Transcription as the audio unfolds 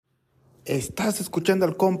Estás escuchando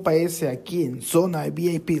al compa ese aquí en Zona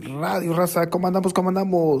VIP Radio, raza. ¿Cómo andamos? ¿Cómo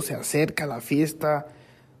andamos? Se acerca la fiesta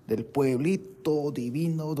del pueblito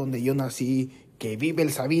divino donde yo nací, que vive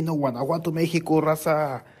el Sabino, Guanajuato, México,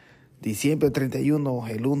 raza. Diciembre 31,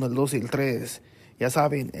 el 1, el 2 y el 3. Ya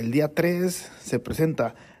saben, el día 3 se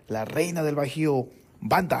presenta la reina del Bajío,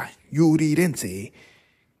 Banda Yurirense,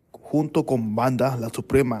 junto con Banda La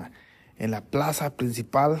Suprema, en la plaza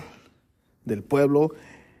principal del pueblo,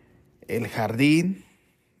 el jardín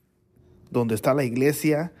donde está la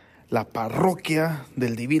iglesia, la parroquia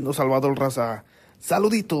del Divino Salvador, raza.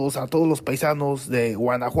 Saluditos a todos los paisanos de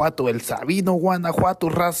Guanajuato, el Sabino, Guanajuato,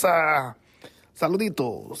 raza.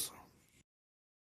 Saluditos.